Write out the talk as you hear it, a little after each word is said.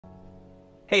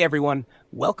Hey everyone,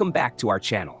 welcome back to our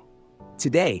channel.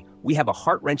 Today, we have a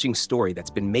heart-wrenching story that's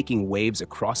been making waves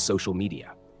across social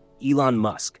media. Elon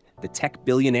Musk, the tech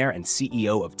billionaire and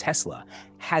CEO of Tesla,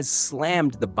 has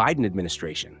slammed the Biden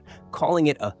administration, calling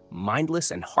it a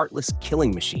mindless and heartless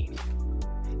killing machine.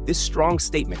 This strong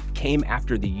statement came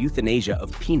after the euthanasia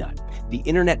of Peanut, the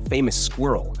internet-famous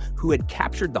squirrel who had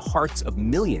captured the hearts of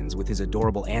millions with his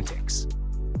adorable antics.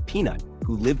 Peanut,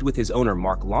 who lived with his owner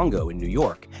Mark Longo in New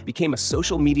York, became a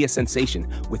social media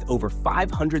sensation with over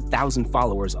 500,000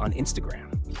 followers on Instagram.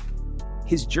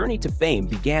 His journey to fame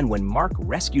began when Mark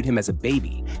rescued him as a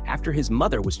baby after his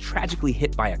mother was tragically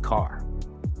hit by a car.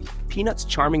 Peanut's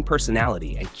charming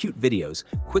personality and cute videos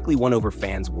quickly won over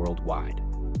fans worldwide.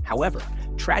 However,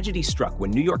 tragedy struck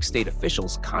when New York State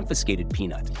officials confiscated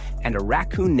Peanut and a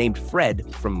raccoon named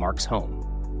Fred from Mark's home.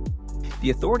 The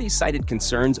authorities cited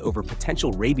concerns over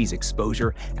potential rabies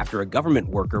exposure after a government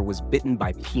worker was bitten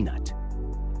by Peanut.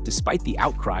 Despite the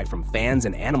outcry from fans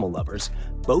and animal lovers,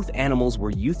 both animals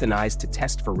were euthanized to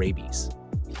test for rabies.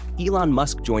 Elon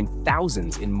Musk joined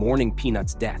thousands in mourning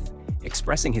Peanut's death,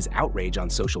 expressing his outrage on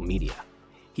social media.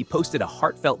 He posted a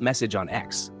heartfelt message on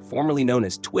X, formerly known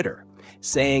as Twitter,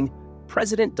 saying,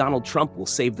 "President Donald Trump will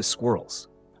save the squirrels,"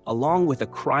 along with a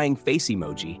crying face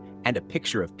emoji and a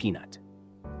picture of Peanut.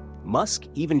 Musk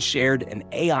even shared an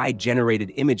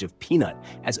AI-generated image of Peanut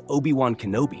as Obi-Wan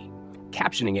Kenobi,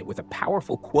 captioning it with a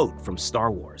powerful quote from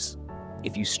Star Wars: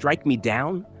 "If you strike me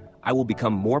down, I will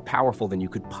become more powerful than you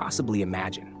could possibly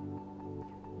imagine."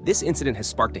 This incident has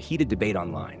sparked a heated debate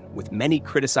online, with many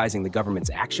criticizing the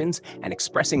government's actions and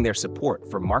expressing their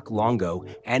support for Mark Longo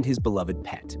and his beloved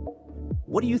pet.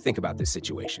 What do you think about this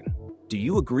situation? Do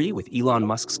you agree with Elon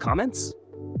Musk's comments?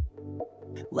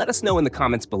 Let us know in the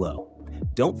comments below.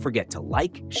 Don't forget to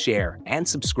like, share, and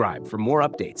subscribe for more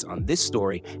updates on this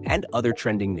story and other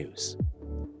trending news.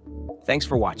 Thanks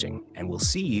for watching, and we'll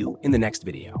see you in the next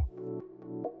video.